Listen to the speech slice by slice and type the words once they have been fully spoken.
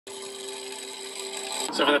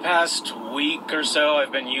So for the past week or so,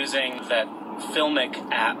 I've been using that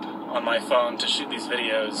Filmic app on my phone to shoot these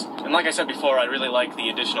videos. And like I said before, I really like the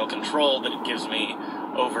additional control that it gives me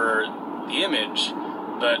over the image,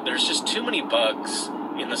 but there's just too many bugs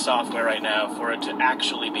in the software right now for it to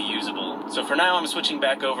actually be usable. So for now, I'm switching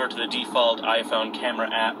back over to the default iPhone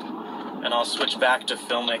camera app, and I'll switch back to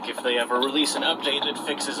Filmic if they ever release an update that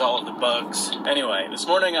fixes all of the bugs. Anyway, this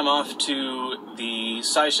morning I'm off to the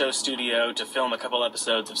SciShow studio to film a couple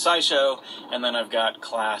episodes of SciShow, and then I've got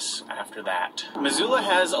class after that. Missoula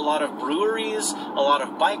has a lot of breweries, a lot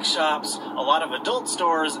of bike shops, a lot of adult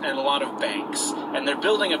stores, and a lot of banks. And they're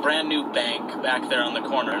building a brand new bank back there on the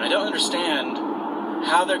corner, and I don't understand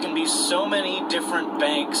how there can be so many different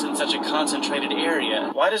banks in such a concentrated area.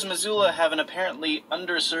 Why does Missoula have an apparently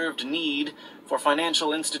underserved need for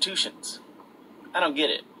financial institutions? I don't get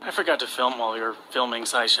it. I forgot to film while we were filming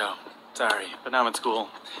SciShow. Sorry, but now I'm at school.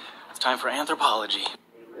 It's time for anthropology.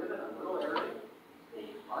 They live in a little area. They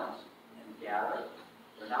hunt and gather.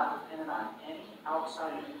 They're not dependent on any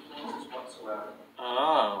outside influences whatsoever.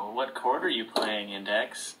 Oh, what chord are you playing,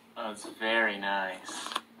 Index? Oh, it's very nice.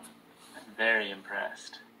 Very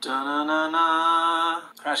impressed. Da-na-na-na.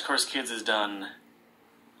 Crash Course Kids is done.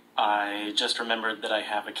 I just remembered that I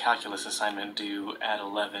have a calculus assignment due at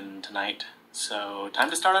 11 tonight, so time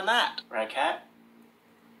to start on that. Right, Kat?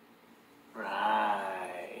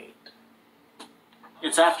 Right.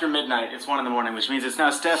 It's after midnight. It's 1 in the morning, which means it's now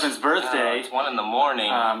Stephan's birthday. It's 1 in the morning.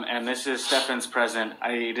 And this is Stephan's present.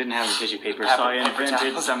 I didn't have the tissue paper, so I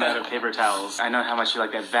invented some out of paper towels. I know how much you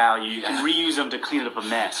like that value. You can reuse them to clean up a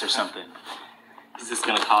mess or something. Is this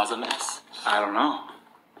going to cause a mess? I don't know.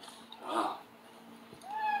 Oh.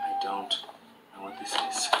 I don't know what this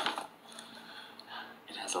is.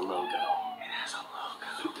 It has a logo. It has a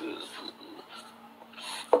logo.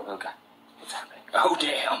 Okay. What's happening? Oh,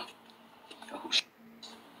 damn. Oh, shit.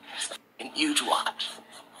 An huge watch.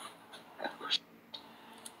 Oh, shit.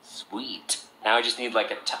 Sweet. Now I just need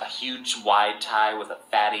like a huge wide tie with a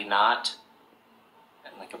fatty knot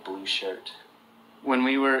and like a blue shirt. When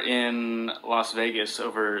we were in Las Vegas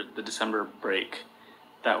over the December break,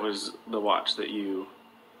 that was the watch that you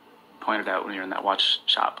pointed out when you were in that watch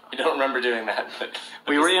shop. I don't remember doing that, but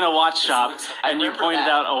we were in a watch shop, and you pointed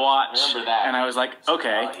out a watch, I remember that. And I was like,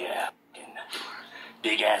 okay. Oh, yeah.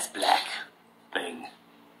 Big-ass black thing.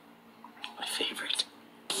 My favorite.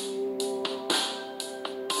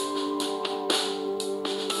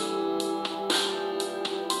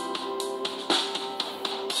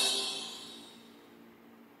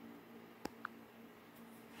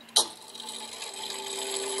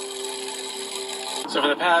 So for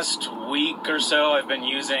the past week or so, I've been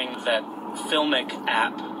using that Filmic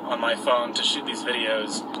app on my phone to shoot these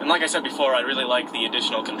videos. And like I said before, I really like the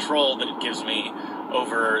additional control that it gives me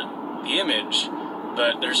over the image,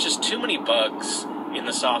 but there's just too many bugs in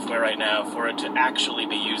the software right now for it to actually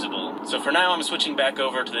be usable. So for now, I'm switching back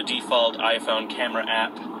over to the default iPhone camera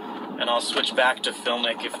app, and I'll switch back to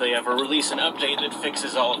Filmic if they ever release an update that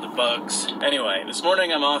fixes all of the bugs. Anyway, this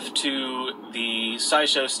morning I'm off to the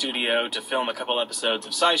SciShow studio to film a couple episodes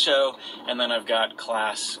of SciShow, and then I've got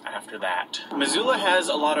class after that. Missoula has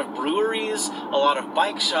a lot of breweries, a lot of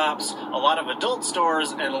bike shops, a lot of adult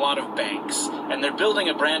stores, and a lot of banks. And they're building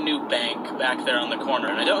a brand new bank back there on the corner,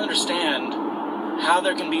 and I don't understand how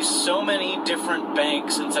there can be so many different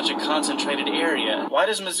banks in such a concentrated area. Why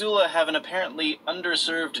does Missoula have an apparently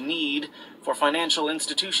underserved need for financial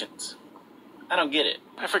institutions? I don't get it.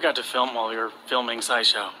 I forgot to film while we were filming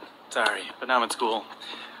SciShow. Sorry, but now I'm at school.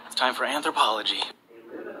 It's time for anthropology.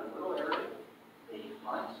 They live in a little area. They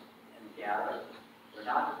hunt and gather. They're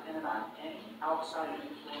not dependent on any outside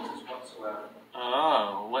influences whatsoever.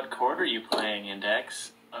 Oh, what chord are you playing,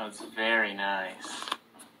 Index? Oh, it's very nice.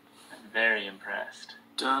 Very impressed.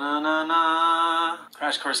 Da-na-na-na.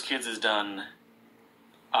 Crash Course Kids is done.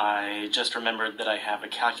 I just remembered that I have a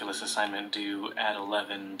calculus assignment due at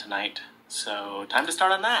 11 tonight, so time to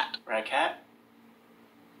start on that. Right, Kat?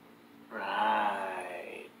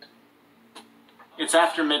 Right. It's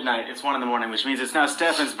after midnight. It's 1 in the morning, which means it's now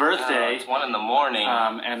Stephan's birthday. It's 1 in the morning.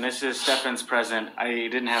 And this is Stephan's present. I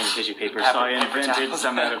didn't have the tissue paper, so I invented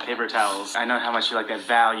some out of paper towels. I know how much you like that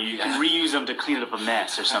value. You can reuse them to clean up a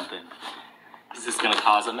mess or something. Is this going to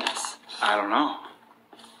cause a mess? I don't know.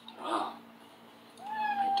 Oh.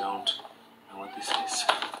 I don't know what this is.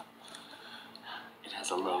 It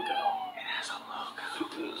has a logo. It has a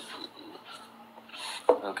logo.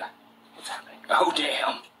 Okay. What's happening? Oh,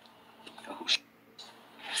 damn. Oh, shit.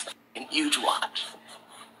 An huge watch.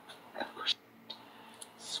 Oh, shit.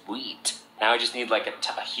 Sweet. Now I just need like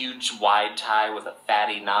a huge wide tie with a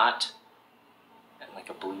fatty knot and like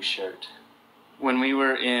a blue shirt. When we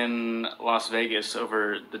were in Las Vegas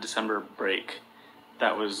over the December break,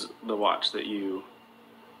 that was the watch that you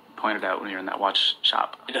pointed out when you were in that watch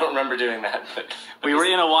shop. I don't remember doing that, but We were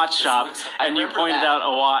in a watch shop, and you pointed out a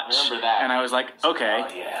watch, I remember that. and I was like, okay.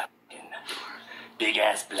 Oh yeah, big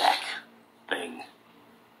ass black thing.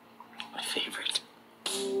 My favorite.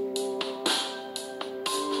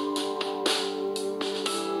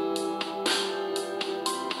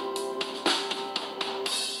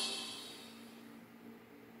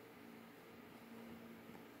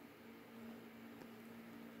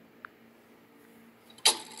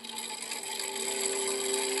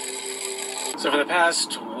 So for the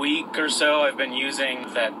past week or so, I've been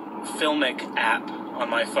using that Filmic app on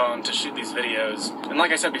my phone to shoot these videos. And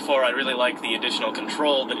like I said before, I really like the additional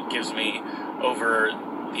control that it gives me over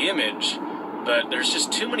the image, but there's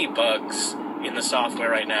just too many bugs in the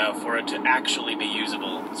software right now for it to actually be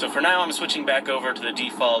usable. So for now, I'm switching back over to the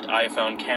default iPhone camera.